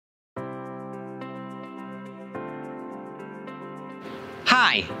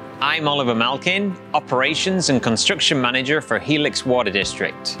Hi, I'm Oliver Malkin, Operations and Construction Manager for Helix Water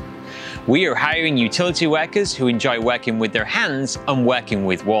District. We are hiring utility workers who enjoy working with their hands and working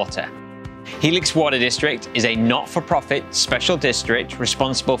with water. Helix Water District is a not-for-profit special district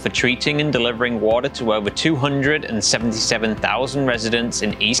responsible for treating and delivering water to over 277,000 residents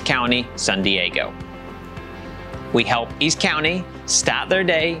in East County, San Diego. We help East County start their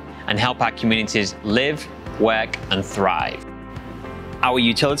day and help our communities live, work, and thrive. Our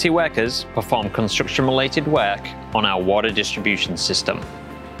utility workers perform construction-related work on our water distribution system.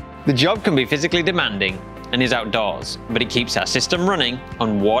 The job can be physically demanding and is outdoors, but it keeps our system running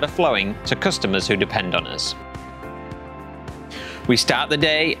and water flowing to customers who depend on us. We start the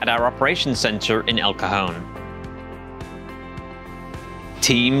day at our operations center in El Cajon.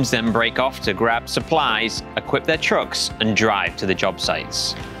 Teams then break off to grab supplies, equip their trucks, and drive to the job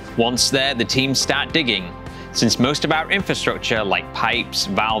sites. Once there, the teams start digging, since most of our infrastructure like pipes,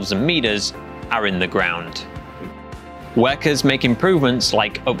 valves, and meters are in the ground. Workers make improvements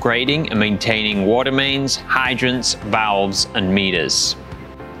like upgrading and maintaining water mains, hydrants, valves, and meters.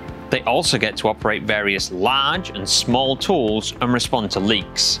 They also get to operate various large and small tools and respond to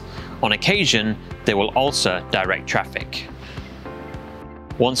leaks. On occasion, they will also direct traffic.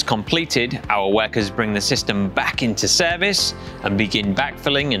 Once completed, our workers bring the system back into service and begin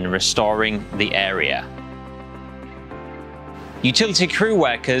backfilling and restoring the area. Utility crew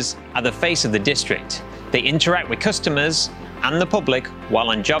workers are the face of the district. They interact with customers and the public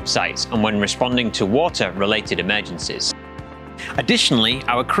while on job sites and when responding to water-related emergencies. Additionally,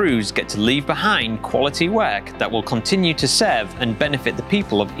 our crews get to leave behind quality work that will continue to serve and benefit the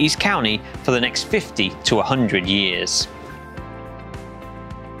people of East County for the next 50 to 100 years.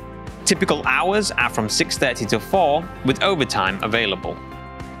 Typical hours are from 6:30 to 4, with overtime available.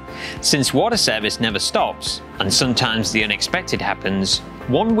 Since water service never stops, and sometimes the unexpected happens,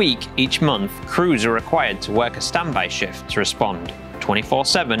 1 week each month crews are required to work a standby shift to respond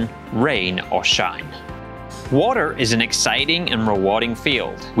 24/7, rain or shine. Water is an exciting and rewarding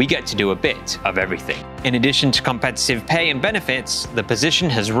field. We get to do a bit of everything. In addition to competitive pay and benefits, the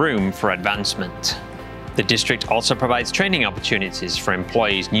position has room for advancement. The district also provides training opportunities for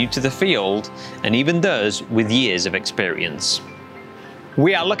employees new to the field and even those with years of experience.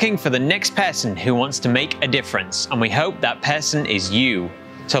 We are looking for the next person who wants to make a difference, and we hope that person is you.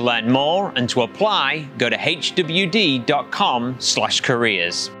 To learn more and to apply, go to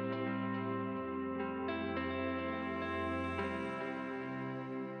hwd.com/careers.